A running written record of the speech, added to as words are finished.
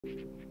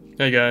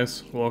Hey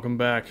guys, welcome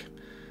back.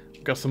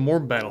 Got some more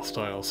battle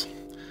styles.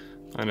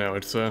 I know,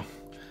 it's a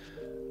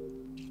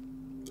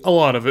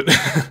lot of it.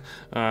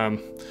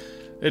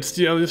 It's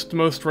just the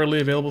most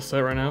readily available set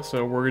right now,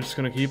 so we're just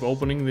gonna keep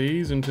opening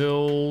these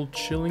until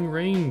Chilling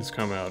Rains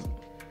come out.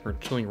 Or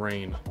Chilling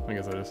Rain, I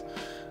guess that is.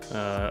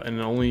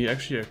 And only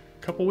actually a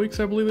couple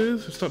weeks, I believe it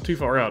is. It's not too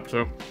far out,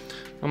 so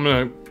I'm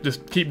gonna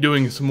just keep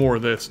doing some more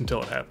of this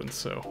until it happens,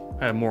 so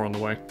I have more on the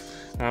way.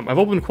 I've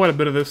opened quite a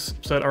bit of this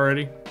set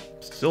already.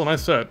 Still a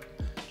nice set.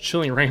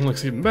 Chilling Rain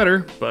looks even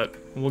better, but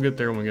we'll get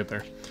there when we get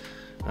there.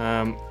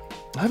 I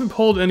haven't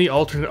pulled any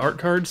alternate art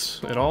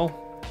cards at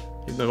all.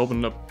 I've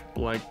opened up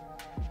like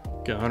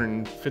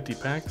 150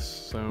 packs,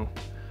 so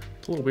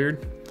it's a little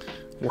weird.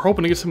 We're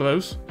hoping to get some of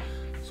those,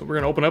 so we're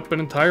gonna open up an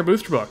entire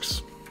booster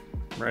box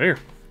right here.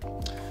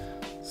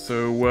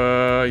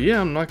 So yeah,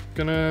 I'm not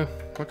gonna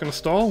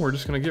stall. We're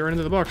just gonna get right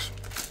into the box.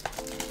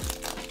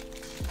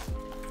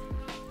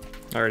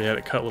 I already had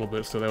it cut a little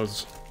bit, so that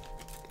was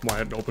why I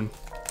had to open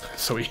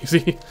so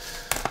easy.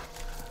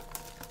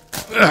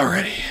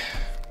 Alrighty.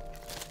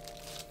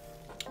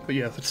 But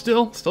yeah, it's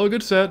still a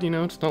good set, you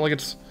know, it's not like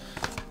it's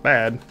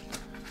bad.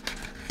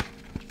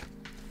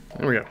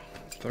 There we go.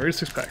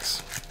 36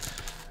 packs.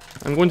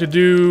 I'm going to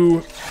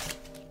do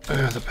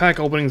the pack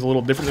openings a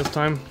little different this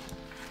time.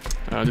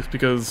 Just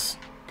because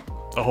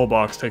a whole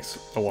box takes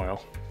a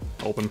while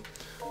to open.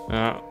 What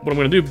I'm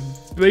going to do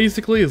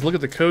basically is look at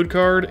the code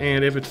card,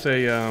 and if it's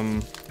a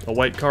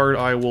white card,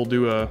 I will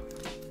do a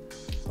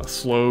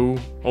slow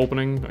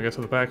opening, I guess,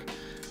 of the pack.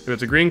 If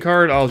it's a green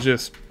card, I'll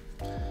just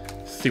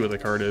see what the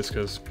card is,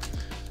 because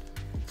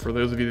for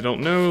those of you that don't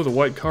know, the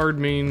white card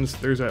means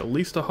there's at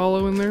least a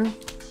holo in there,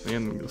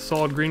 and the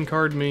solid green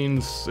card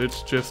means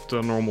it's just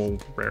a normal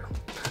rare.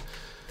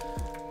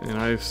 And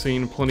I've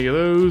seen plenty of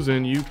those,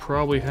 and you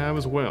probably have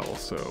as well,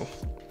 so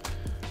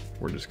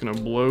we're just gonna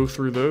blow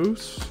through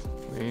those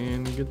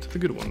and get to the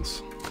good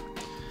ones.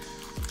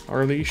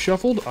 Are these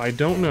shuffled? I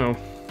don't know.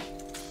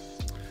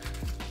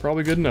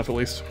 Probably good enough, at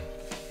least.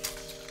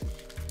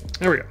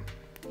 There we go.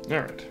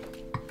 Alright.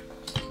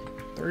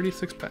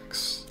 36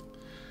 packs.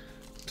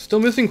 Still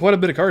missing quite a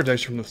bit of cards,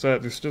 actually, from the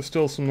set. There's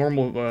still some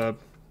normal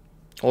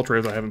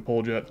ultras I haven't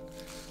pulled yet.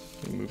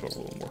 Let me move over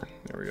a little more.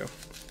 There we go.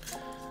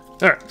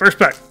 Alright, first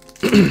pack.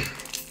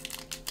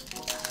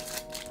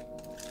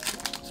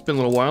 It's been a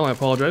little while, I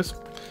apologize.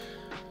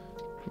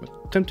 I'm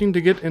attempting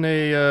to get in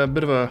a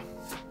bit of a...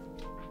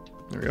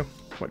 There we go.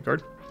 White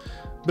card.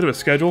 Bit of a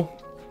schedule.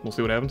 We'll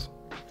see what happens.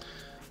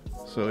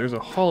 So there's a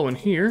holo in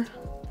here.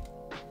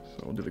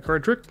 So we'll do the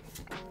card trick.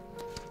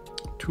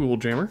 Tool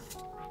Jammer.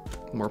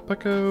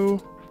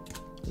 Morpeko.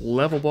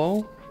 Level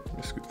Ball. Let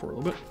me scoot forward a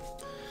little bit.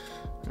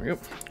 There we go.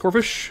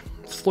 Corphish.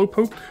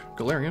 Slowpoke.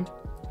 Galarian.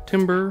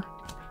 Timber.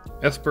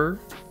 Esper.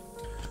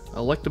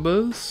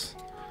 Electabuzz.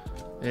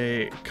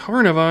 A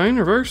Carnivine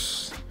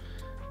reverse.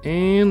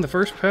 And the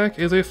first pack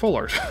is a full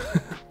art.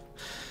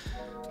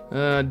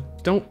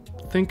 Don't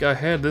think I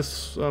had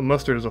this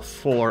Mustard as a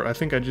full art. I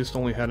think I just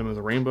only had him as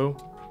a rainbow.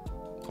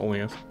 Only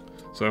yes.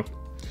 So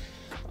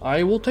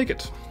I will take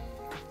it.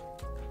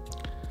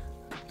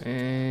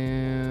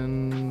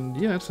 And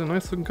yeah, it's a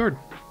nice looking card.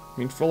 I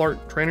mean, full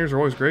art trainers are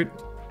always great.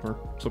 Or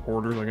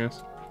supporters, I guess,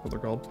 what they're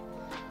called.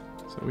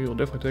 So we will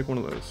definitely take one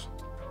of those.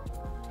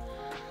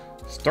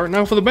 Starting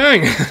off with a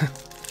bang!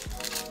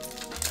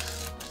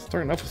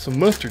 Starting off with some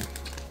mustard.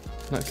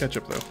 Not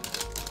ketchup, though.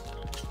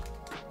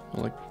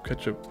 I like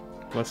ketchup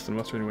less than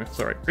mustard anyway.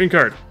 Sorry. Green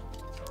card.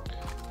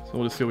 So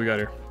we'll just see what we got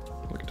here.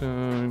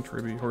 Lickitung,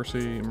 Triby,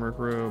 Horsey,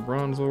 Murkrow,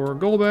 Bronzor,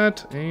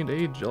 Golbat, and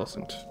a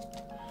Jellicent.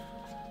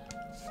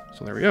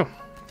 So there we go.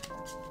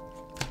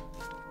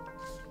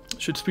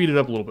 Should speed it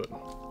up a little bit.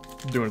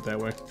 Doing it that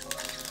way.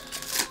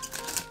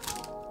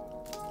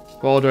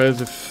 Apologize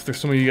if there's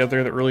some of you out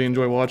there that really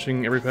enjoy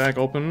watching every pack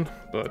open,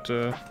 but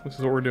this is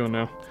what we're doing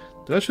now.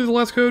 Did I choose the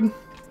last code?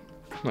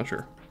 Not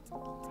sure.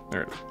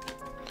 There it is.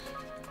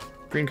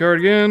 Green card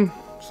again.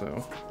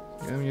 So,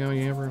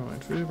 Yammer,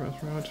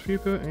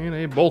 Fuka, and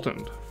a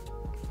Boltund.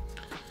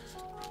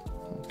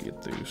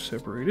 Get those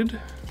separated.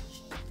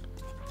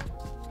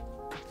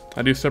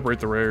 I do separate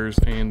the rares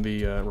and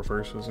the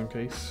reverses in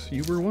case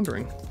you were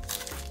wondering.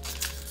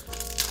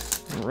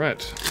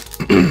 Alright.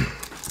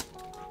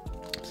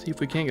 See if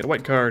we can't get a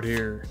white card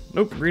here.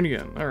 Nope, green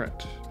again.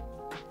 Alright.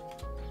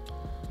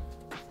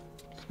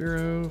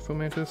 Spearow,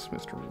 Fomantis,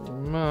 Mr.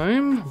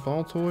 Mime,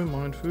 Baltoy,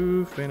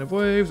 Mindfu, Fan of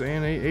Waves,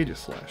 and a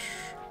Aegislash.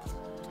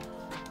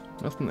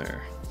 Nothing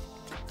there.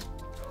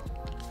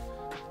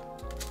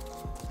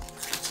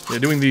 Yeah,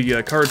 doing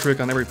the card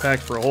trick on every pack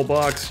for a whole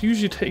box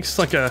usually takes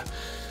like a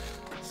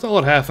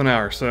solid half an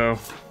hour, so...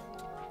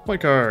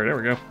 White card, there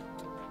we go.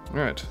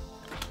 Alright.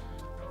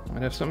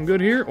 Might have something good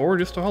here, or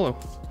just a holo.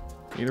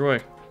 Either way.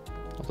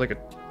 I'll take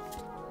it.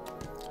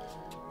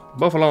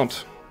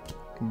 Buffalaunt.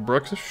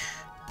 Bruxish.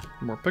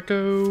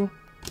 Morpeko.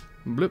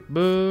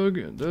 Blipbug.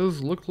 It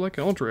does look like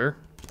an ultra rare.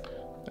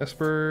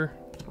 Esper.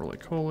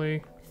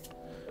 Roly-Coly.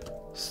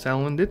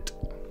 Salandit.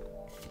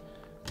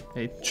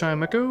 A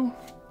Chimecho.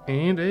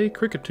 And a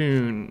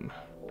Cricketune.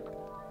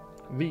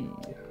 V.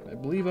 I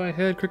believe I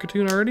had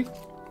Kricketune already,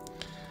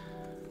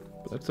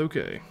 but that's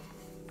okay.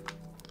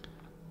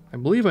 I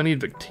believe I need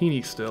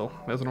Victini still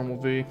as a normal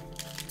V.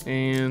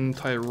 And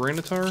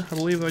Tyranitar, I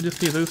believe I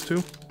just need those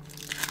two.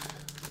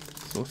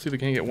 So let's see if we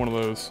can get one of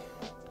those.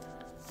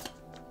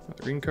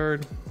 Another green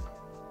card.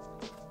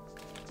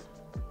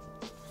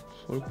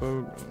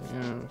 Slowpoke,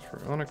 yeah, that's for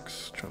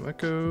Onix,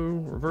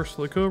 Chimecho, Reverse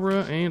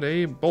Cobra, and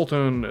a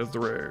Bolton as the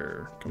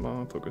rare. Come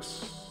on,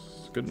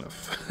 focus. Good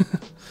enough.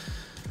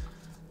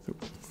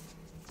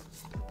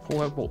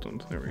 Pull out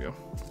Bolton. There we go.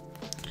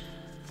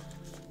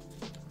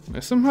 I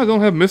somehow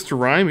don't have Mr.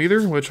 Rime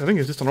either, which I think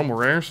is just a normal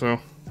rare, so.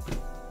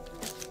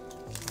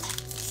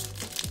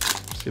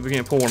 See if we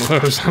can't pull one of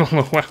those. I don't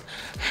know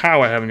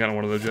how I haven't gotten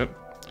one of those yet.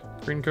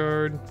 Green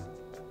card.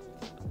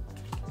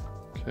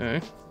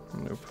 Okay.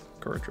 Nope.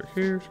 Card trick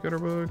here.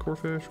 Scatterbug,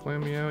 Corphish,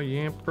 Glameow,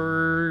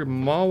 Yamper,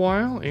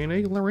 Mawile, and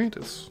a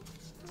Lurantis.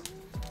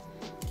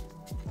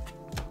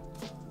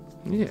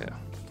 Yeah.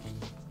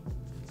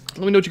 Let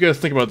me know what you guys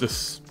think about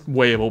this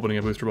way of opening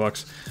a booster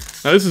box.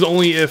 Now this is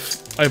only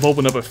if I've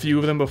opened up a few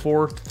of them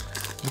before.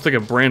 If it's like a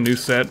brand new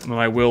set, then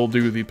I will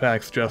do the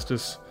packs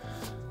justice.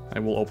 I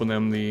will open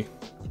them the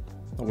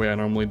way I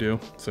normally do,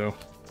 so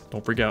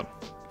don't freak out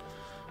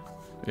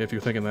if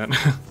you're thinking that.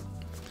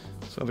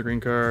 So the green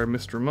card,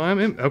 Mr.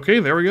 Mime. Okay,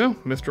 there we go.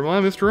 Mr.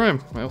 Mime, Mr.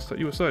 Rime. I'll set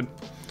you aside.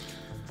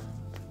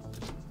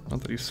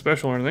 Not that he's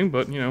special or anything,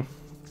 but, you know,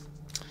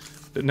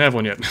 didn't have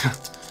one yet.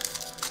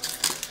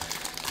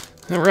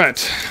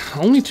 Alright,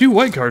 only 2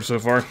 white cards so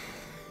far.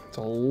 It's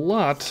a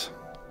lot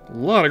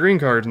of green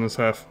cards in this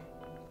half.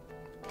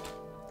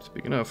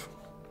 Speaking of.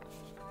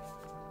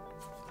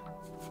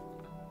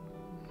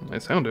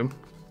 Nice Houndoom.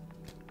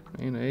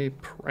 And a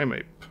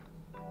Primeape.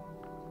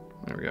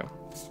 There we go.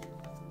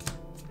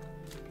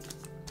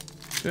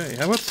 Okay,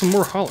 how about some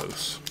more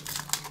hollows?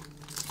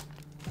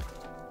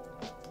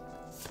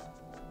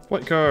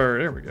 White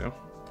card, there we go.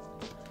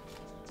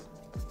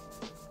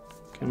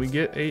 Can we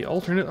get a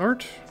alternate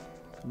art?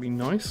 That'd be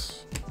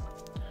nice.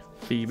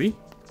 Phoebe.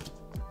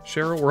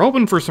 Cheryl. We're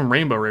hoping for some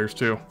rainbow rares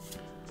too.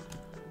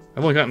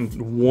 I've only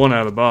gotten 1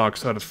 out of the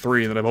box out of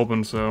 3 that I've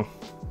opened, so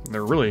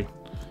they're really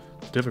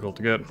difficult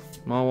to get.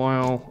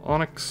 Mawile,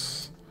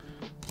 Onix,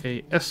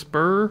 a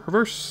Esper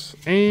reverse,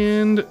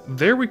 and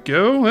there we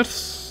go.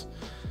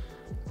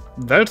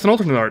 That's an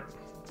alternate art.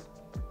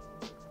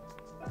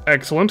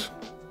 Excellent.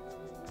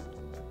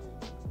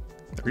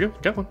 There we go.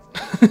 Got one.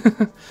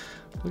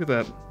 Look at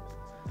that.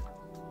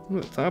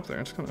 Look at the top there.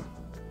 It's kind of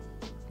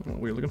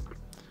weird looking.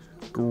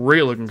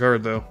 Great looking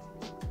card though.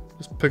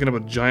 Just picking up a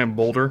giant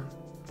boulder.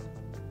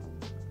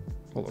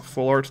 All the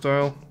full art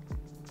style.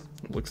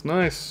 It looks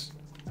nice.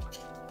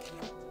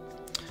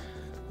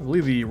 I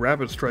believe the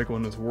Rapid Strike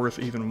one is worth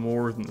even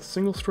more than the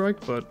Single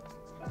Strike, but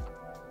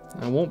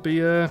I won't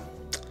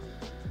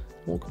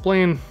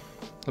complain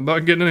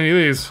about getting any of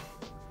these.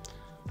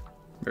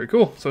 Very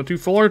cool. So 2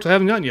 full arts I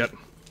haven't gotten yet.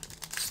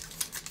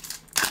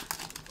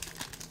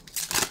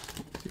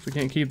 See if we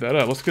can't keep that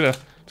up. Let's get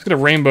a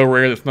rainbow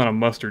rare that's not a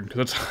mustard,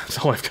 because that's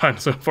all I've gotten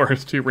so far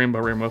is 2 rainbow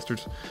rare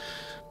mustards.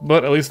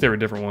 But at least they were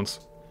different ones.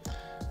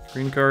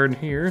 Green card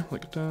here,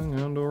 Lickitung,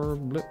 Houndour,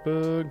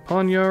 Blipbug,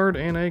 Pawniard,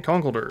 and a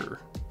Conkeldurr.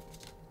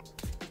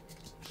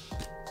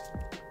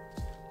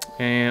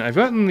 And I've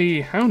gotten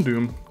the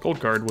Houndoom gold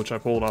card, which I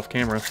pulled off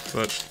camera,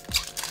 but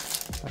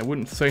I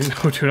wouldn't say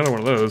no to another one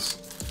of those.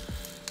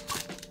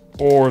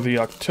 Or the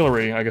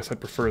Octillery, I guess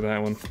I'd prefer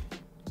that one.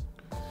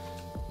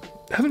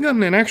 I haven't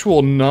gotten an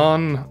actual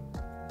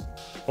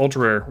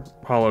non-ultra rare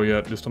hollow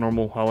yet, just a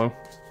normal hollow.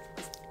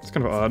 It's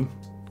kind of odd.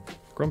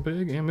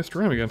 Grumpig and Mr.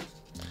 Rime again.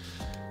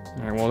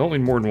 Alright, well I don't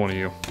need more than one of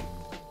you.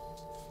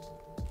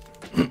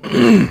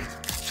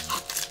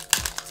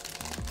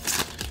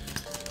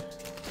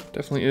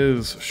 Definitely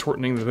is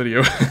shortening the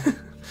video.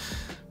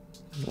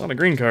 A lot of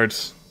green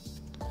cards.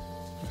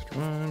 Mr.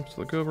 Rime,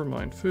 Sligover,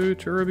 Mindfu,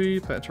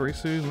 Cherubi,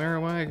 Pachirisu,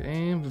 Marowak,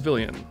 and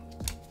Vivillon.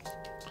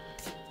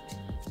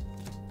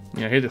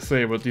 Yeah, I hate to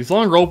say it, but these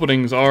longer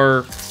openings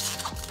are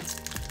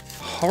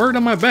hard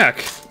on my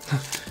back.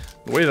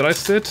 The way that I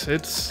sit,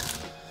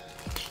 it's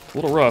a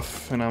little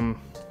rough, and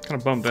I'm kind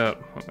of bummed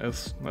out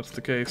as that's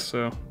the case,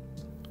 so I'm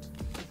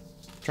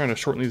trying to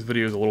shorten these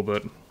videos a little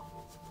bit.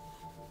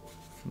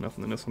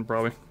 Nothing in this one,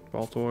 probably.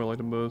 Baltoy,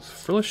 Lightning-Buzz,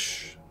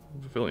 Frillish,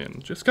 Vivillon.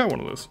 Just got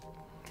one of those.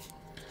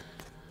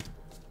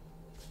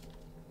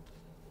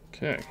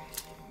 Okay.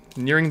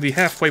 Nearing the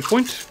halfway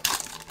point.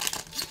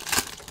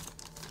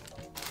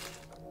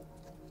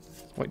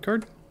 White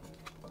card.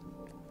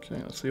 Okay,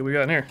 let's see what we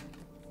got in here.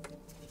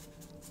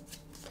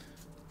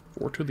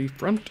 4 to the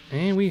front,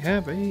 and we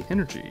have a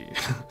Energy.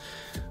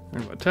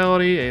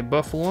 Vitality, a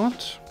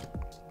Buffalot,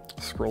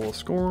 Scroll of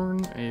Scorn,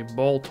 a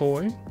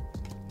Baltoy,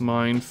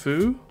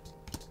 Mindfu,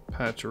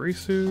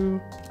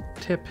 Pachirisu,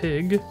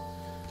 Tepig,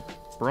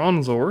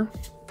 Bronzor,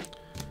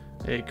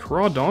 a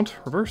Crawdaunt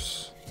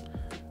reverse,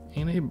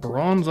 and a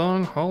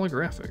Bronzong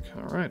holographic.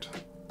 Alright,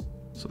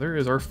 so there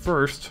is our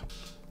first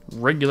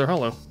regular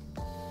holo.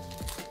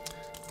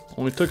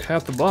 Only took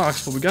half the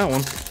box, but we got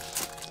one.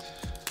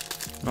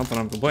 Not that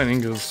I'm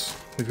complaining, because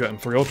we've gotten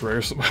 3 ultra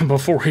rares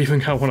before we even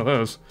got one of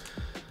those.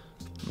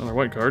 Another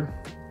white card.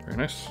 Very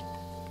nice.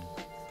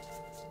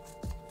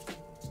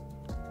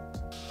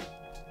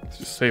 Let's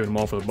just save them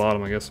all for the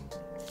bottom, I guess.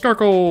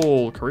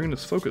 Garkle!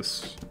 Karina's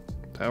Focus.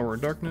 Tower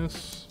of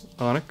Darkness.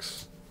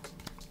 Onyx.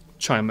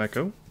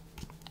 Chimecho.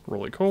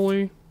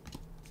 Roly-Coly.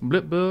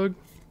 Blipbug.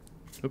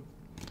 Oop.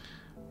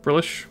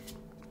 Brillish.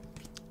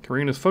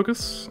 Karina's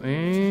Focus.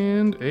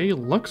 And a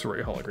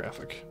Luxray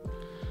holographic.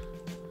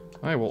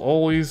 I will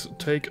always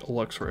take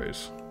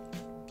Luxrays.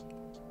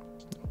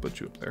 I'll put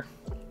you up there.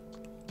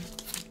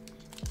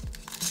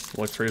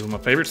 Luxray is one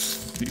of my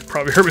favorites. You've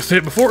probably heard me say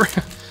it before.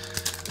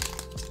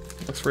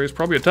 Luxray is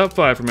probably a top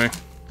 5 for me.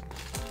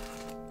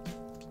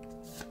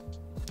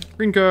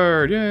 Green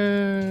card,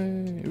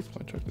 yay! Oops,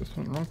 I checked this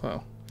one wrong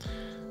file.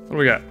 What do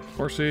we got?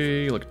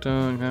 Horsey,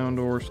 Lickitung,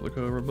 Houndour,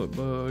 Slickover,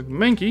 Blipbug,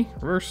 Mankey,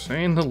 Reverse,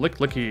 and the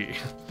Licklicky.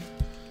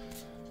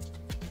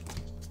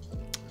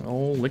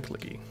 Oh,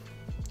 Licklicky.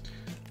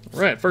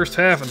 Alright, first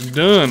half is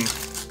done.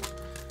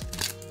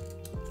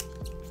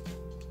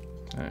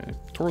 I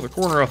tore the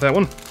corner off that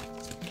one.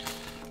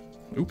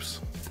 Oops.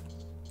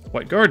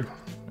 White guard.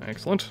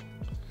 Excellent.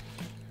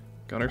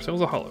 Got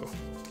ourselves a holo.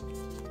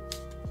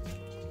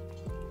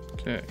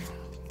 Okay.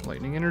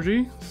 Lightning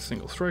energy.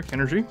 Single strike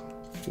energy.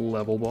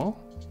 Level ball.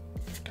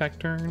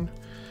 Cacturn.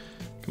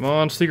 Come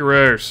on, secret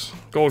rares.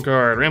 Gold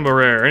card. Rainbow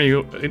rare. Any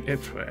of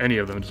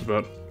them, just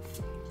about.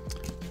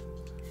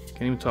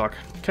 Can't even talk.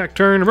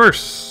 Cacturn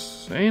reverse.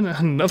 And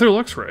another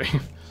Luxray.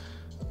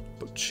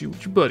 Put you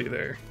with your buddy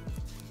there.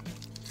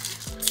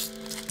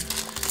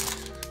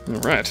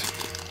 Alright.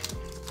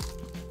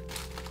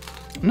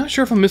 I'm not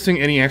sure if I'm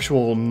missing any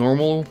actual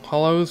normal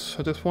holos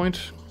at this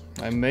point.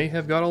 I may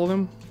have got all of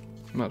them.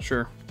 I'm not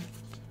sure.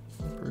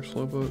 First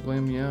Slowpoke,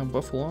 Glameow,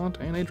 Buffalont,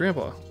 and a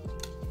Drampa.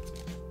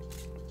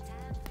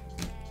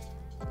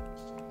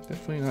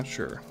 Definitely not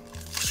sure.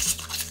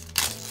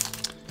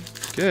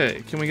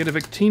 Okay, can we get a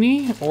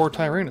Victini or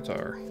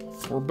Tyranitar?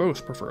 Or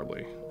both,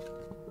 preferably.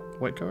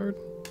 White card.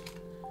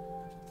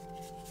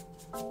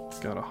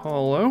 Got a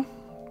holo.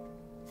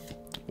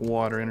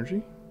 Water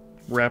energy.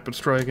 Rapid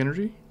strike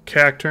energy.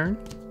 Cacturn.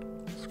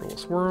 Scroll of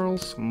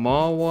Swirls.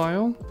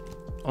 Mawile.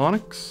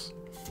 Onyx.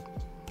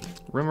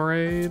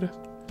 Remoraid.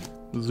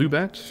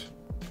 Zubat.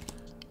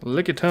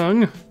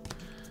 Lickitung.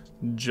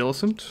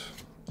 Jellicent.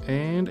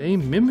 And a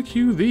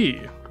Mimikyu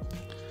V.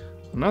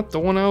 Not the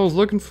one I was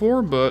looking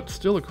for, but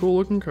still a cool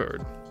looking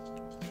card.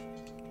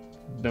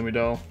 Dummy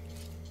doll.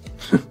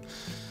 I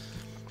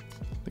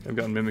think I've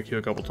gotten Mimikyu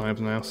a couple times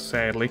now,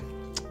 sadly.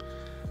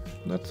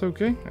 That's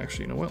okay.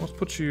 Actually, you know what? Let's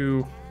put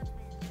you...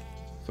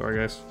 Sorry,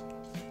 guys.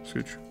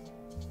 Scooch.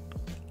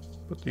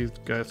 Put these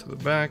guys to the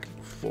back,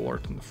 full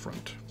art in the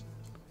front.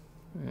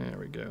 There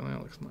we go. That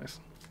looks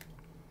nice.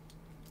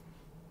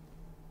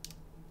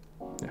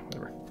 Yeah,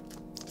 whatever.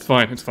 It's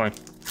fine. It's fine.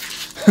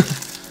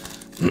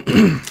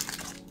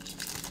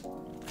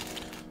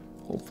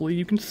 Hopefully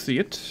you can see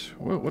it.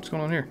 Whoa, what's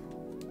going on here?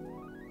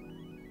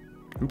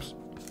 Oops.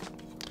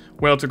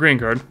 Well, it's a green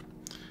card.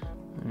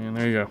 And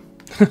there you go.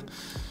 A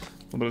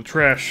little bit of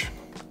trash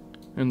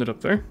ended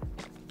up there.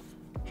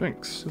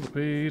 Shanks,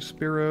 Sizzlipede,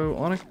 Spearow,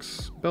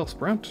 Onyx,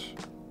 Bellsprout,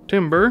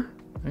 Timber,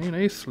 and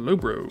a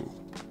Slowbro.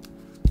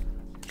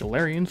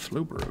 Galarian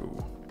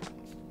Slowbro.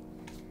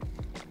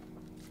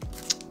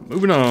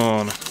 Moving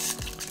on.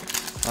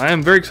 I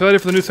am very excited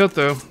for the new set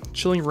though.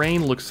 Chilling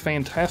Rain looks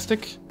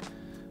fantastic.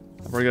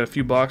 I've already got a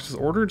few boxes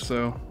ordered,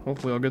 so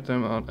hopefully I'll get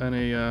them in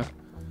a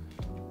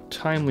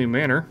timely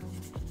manner.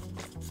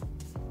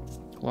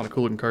 A lot of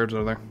cool looking cards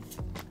out there.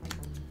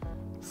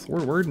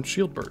 Swordward and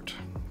Shieldbert.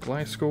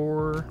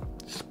 Gliscor,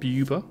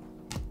 Spuba,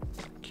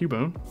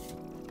 Cubone,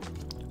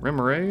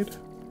 Remoraid,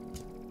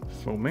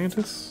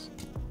 Fomantis,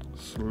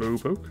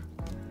 Slowpoke,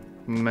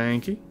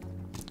 Mankey,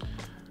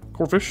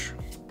 Corphish,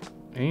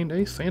 and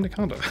a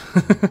Sandaconda.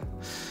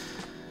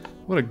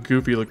 What a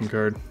goofy looking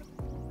card.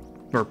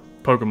 Or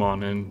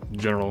Pokemon in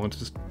general. It's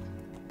just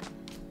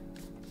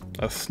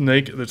a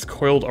snake that's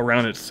coiled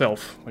around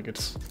itself. Like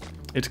it's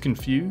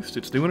confused,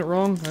 it's doing it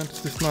wrong.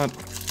 It's just not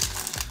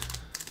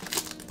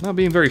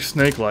being very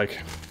snake-like.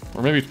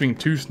 Or maybe it's being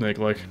too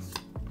snake-like.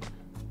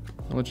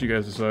 I'll let you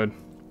guys decide.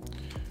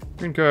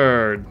 Green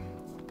card.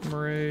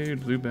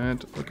 Remoraid,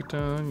 Zubat,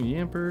 Lickitung,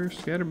 Yamper,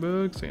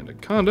 Scatterbug,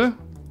 Sandaconda,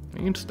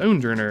 and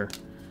Stonejourner.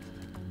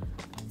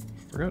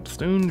 Forgot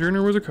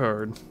Stonejourner was a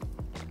card.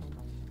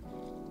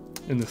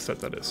 In this set,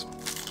 that is.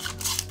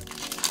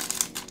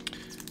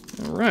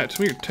 Alright,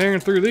 so we're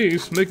tearing through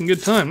these, making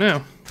good time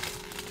now.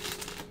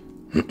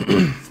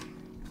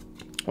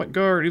 White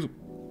guard, he's...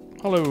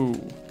 Hello.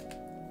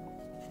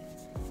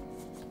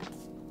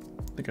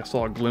 I think I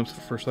saw a glimpse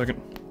for a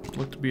second.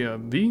 Looked to be a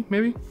V,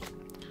 maybe?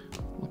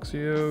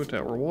 Luxio,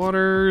 Tower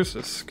Waters,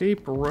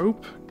 Escape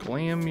Rope,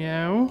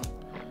 Glameow,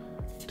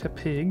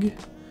 Tepig,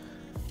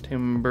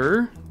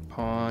 Timber,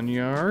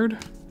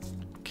 Pawniard,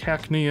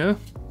 Cacnea,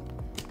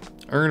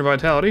 Urn of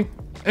Vitality,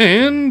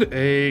 and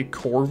a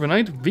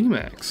Corviknight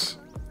VMAX.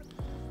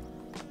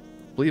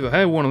 I believe I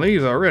had one of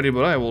these already,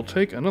 but I will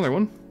take another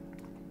one.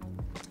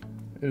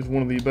 is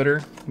one of the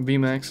better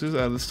VMAXs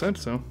out of the set,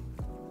 so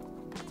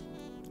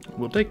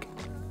we'll take.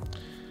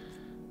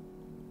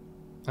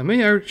 I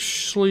may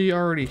actually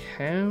already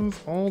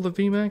have all the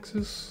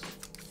VMAXs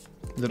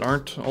that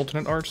aren't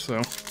alternate art,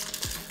 so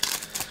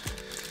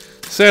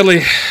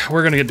sadly,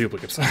 we're gonna get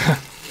duplicates.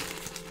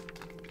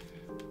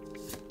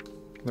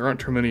 There aren't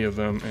too many of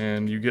them,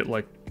 and you get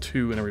like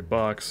 2 in every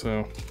box,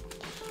 so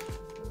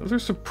those are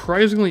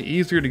surprisingly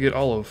easier to get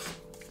all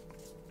of,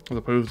 as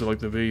opposed to like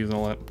the V's and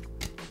all that.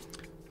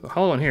 The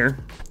hollow in here,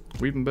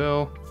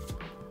 Weepinbell,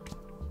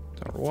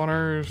 Tower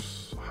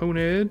Waters,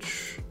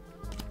 Honedge,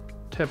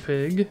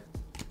 Tepig,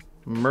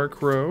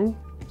 Murkrow,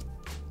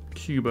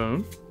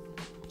 Cubone,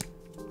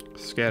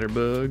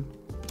 Scatterbug,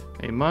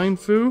 a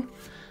Mindfu,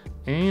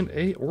 and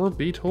a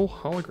Orbeetle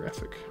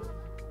holographic.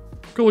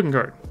 Cool looking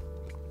card.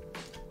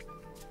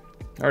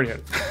 I already had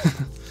it.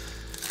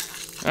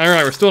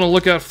 Alright, we're still on the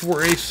lookout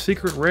for a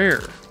secret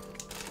rare.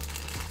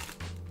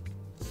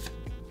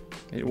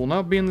 It will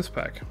not be in this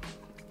pack.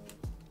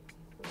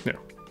 No.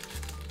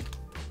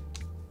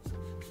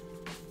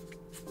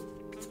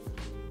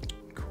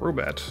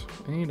 Crobat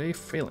and a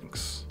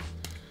Phalanx.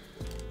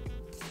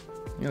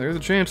 Yeah, there's a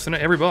chance in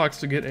every box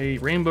to get a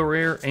rainbow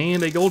rare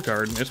and a gold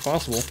card. It's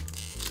possible.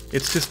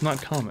 It's just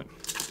not common.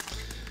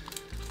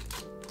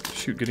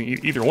 Shoot, getting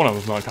either one of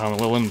them is not common,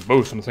 let alone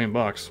both in the same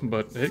box,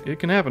 but it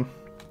can happen.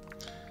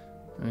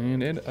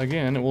 And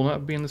again, it will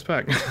not be in this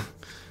pack.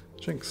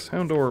 Jinx,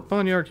 Houndour,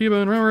 Ponyard,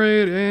 Cubone,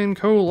 Remoraid, and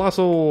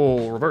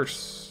Colossal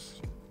Reverse.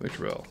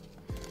 Victreebel.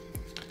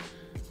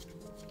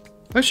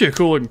 Actually a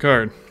cool looking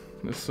card,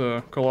 this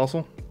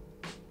Colossal.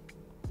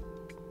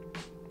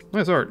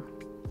 Nice art.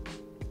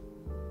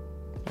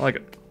 I like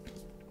it.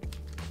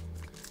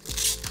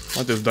 I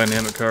like those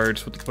dynamic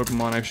cards with the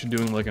Pokemon actually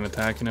doing like an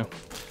attack, you know?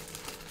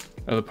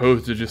 As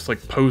opposed to just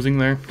like posing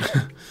there.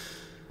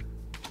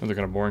 Those are kind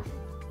of boring.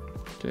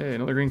 Okay,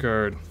 another green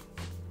card.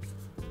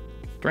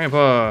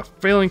 Grandpa,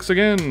 Phalanx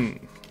again.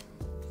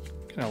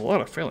 Got a lot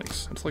of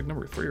Phalanx. That's like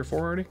number 3 or 4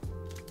 already.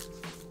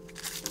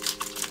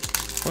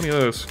 Plenty of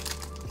those.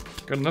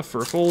 Got enough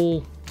for a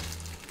full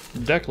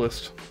deck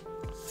list.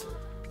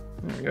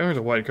 There we go, there's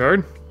a white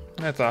card.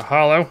 That's a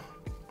hollow.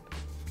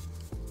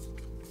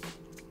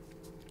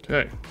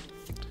 Okay.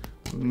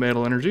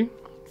 Metal Energy,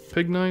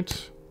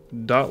 Pignite,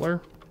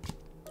 Dottler,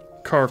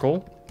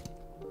 Carkle,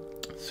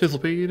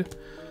 Sizzlipede,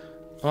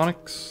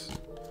 Onyx,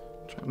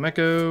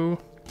 Chimecho,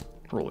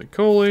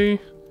 Roly-Coly,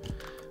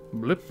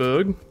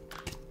 Blipbug,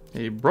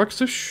 a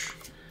Bruxish,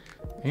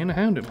 and a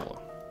Houndoom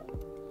hollow.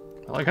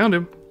 I like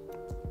Houndoom.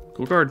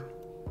 Cool card.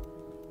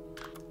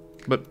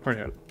 But already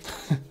had it.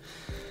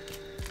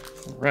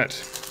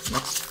 Alright,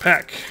 next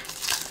pack.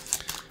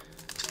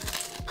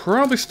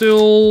 Probably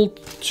still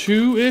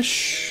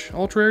 2-ish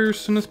ultra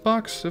rares in this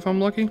box, if I'm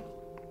lucky.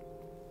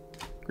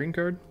 Green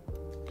card.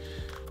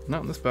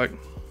 Not in this pack.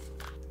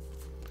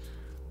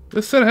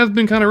 This set has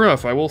been kind of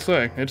rough, I will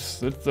say.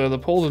 The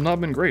pulls have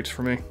not been great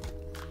for me.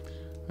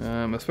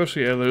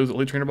 Especially out of those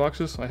Elite Trainer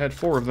boxes. I had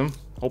 4 of them.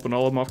 Opened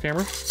all of them off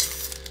camera.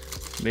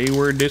 They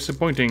were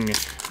disappointing.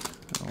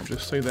 I'll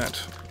just say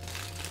that.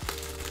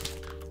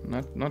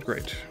 Not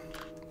great.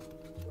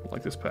 I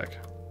like this pack.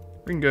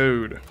 Green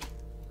Code.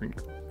 Green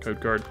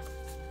Code card.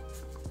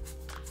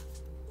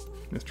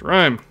 Mr.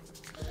 Rhyme.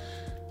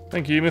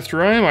 Thank you, Mr.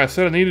 Rhyme. I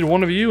said I needed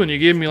one of you, and you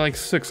gave me like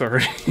 6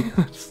 already.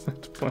 That's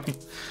plenty.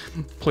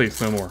 Please,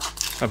 no more.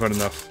 I've had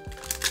enough.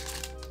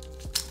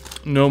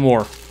 No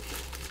more.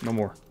 No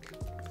more.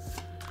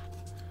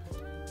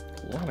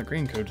 A lot of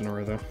green codes in a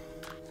row, though.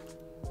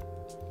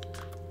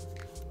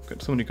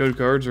 Got so many code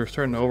cards, they're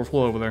starting to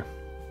overflow over there.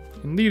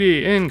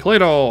 Indeedee and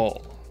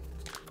Claydol.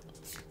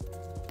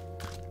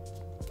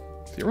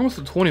 See, we're almost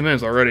at 20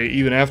 minutes already,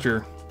 even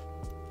after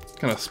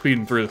kind of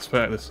speeding through this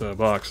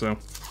box, so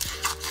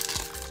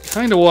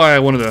kind of why I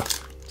wanted to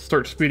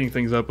start speeding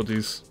things up with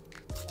these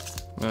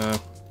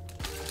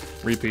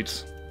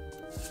repeats.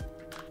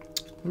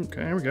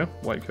 Okay, here we go.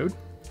 White code.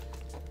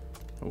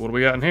 What do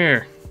we got in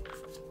here?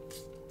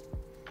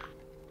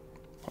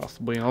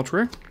 Possibly an ultra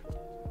rare.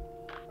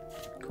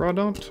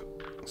 Crawdont,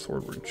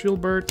 Swordward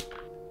Shieldbert,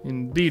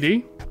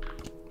 Indeedee,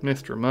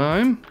 Mr.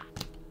 Mime.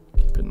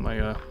 Keep hitting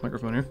my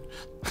microphone here.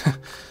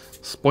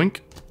 Spoink,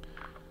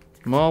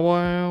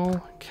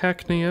 Mawile,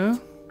 Cacnea,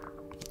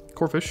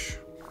 Corphish,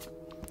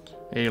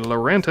 a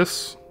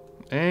Lurantis,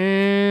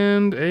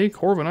 and a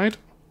Corviknight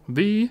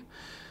V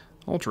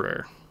Ultra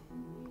Rare.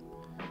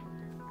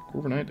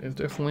 Corviknight is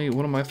definitely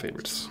one of my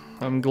favorites.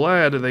 I'm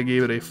glad that they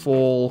gave it a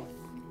full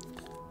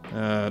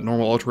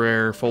normal Ultra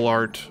Rare, full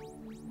art,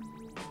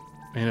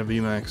 and a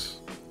VMAX,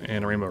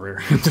 and a Rainbow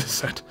Rare in this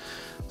set.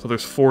 So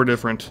there's 4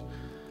 different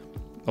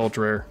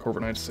Ultra Rare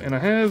Corviknights, and I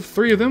have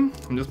 3 of them.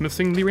 I'm just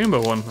missing the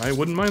Rainbow one. I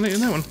wouldn't mind that in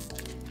that one.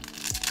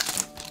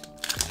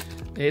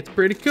 It's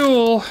pretty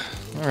cool.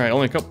 Alright,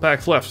 only a couple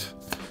packs left.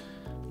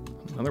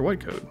 Another white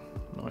code.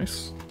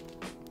 Nice.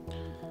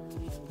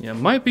 Yeah,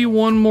 might be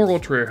one more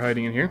Ultra Rare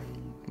hiding in here.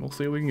 We'll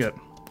see what we can get.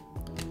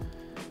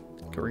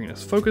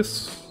 Karina's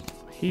Focus,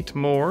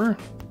 Heatmore,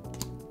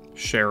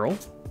 Cheryl,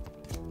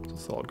 it's a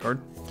solid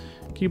card,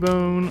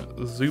 Cubone,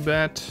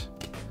 Zubat,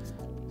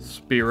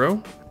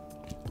 Spearow,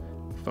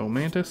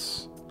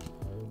 Fomantis,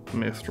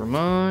 Mr.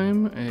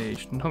 Mime,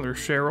 another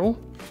Cheryl,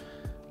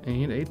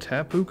 and a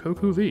Tapu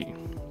Koko V.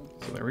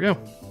 So there we go.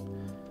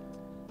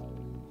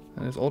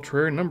 That is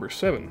Ultra Rare number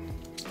 7.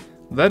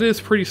 That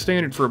is pretty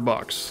standard for a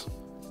box.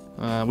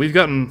 We've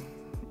gotten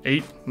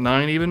 8,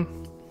 9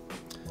 even,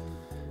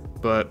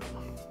 but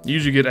you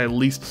usually get at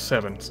least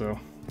 7, so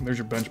there's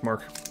your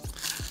benchmark.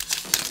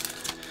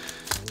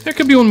 There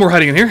could be one more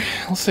hiding in here.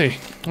 Let's see.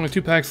 Only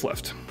 2 packs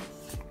left.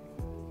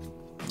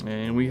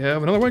 And we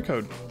have another white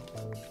code.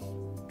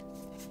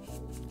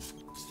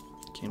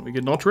 Can we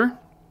get an ultra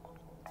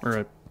rare? Or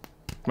a,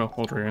 well,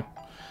 ultra rare.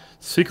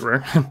 Secret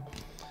rare.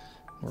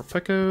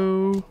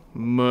 Morpeko,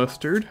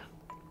 Mustard,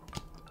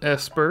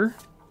 Esper,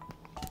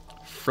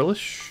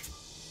 Frillish,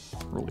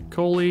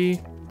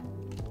 Roly-Coly,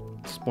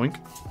 Spoink,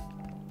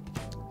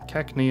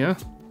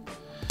 Cacnea,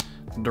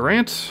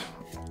 Durant,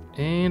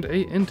 and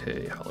a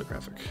Entei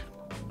holographic.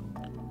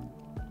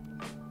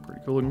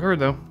 Pretty cool looking card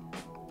though.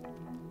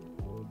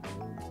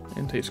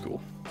 Entei's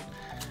cool.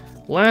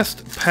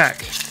 Last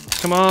pack.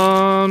 Come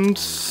on,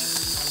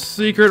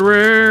 secret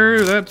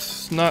rare.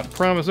 That's not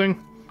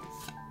promising.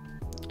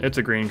 It's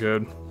a green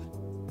code.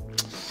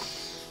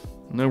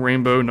 No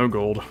rainbow, no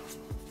gold.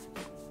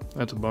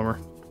 That's a bummer.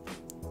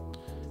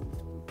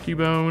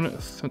 Cubone,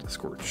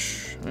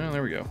 Scorch. Well,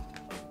 there we go.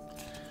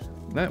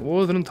 That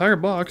was an entire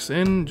box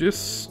in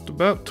just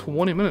about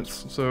 20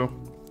 minutes. So,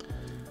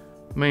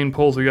 main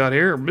pulls we got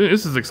here.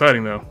 This is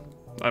exciting though.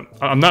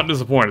 I'm not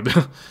disappointed.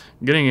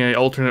 Getting an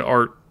alternate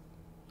art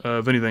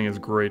of anything is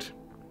great.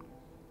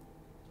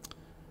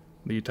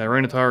 The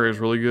Tyranitar is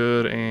really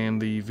good,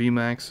 and the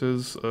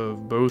VMAXs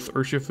of both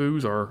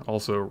Urshifus are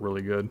also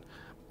really good.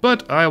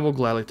 But I will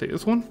gladly take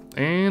this one,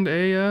 and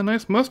a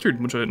nice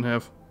Mustard, which I didn't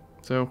have.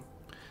 So,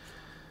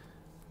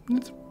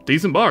 it's a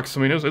decent box.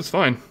 I mean, it's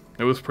fine.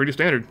 It was pretty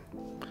standard.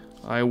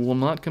 I will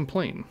not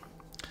complain.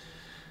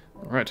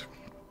 Alright.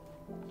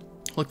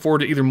 Look forward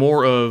to either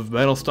more of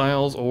Battle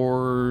Styles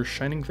or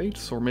Shining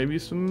Fates, or maybe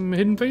some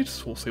Hidden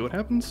Fates. We'll see what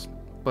happens.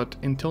 But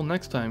until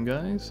next time,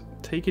 guys,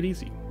 take it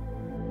easy.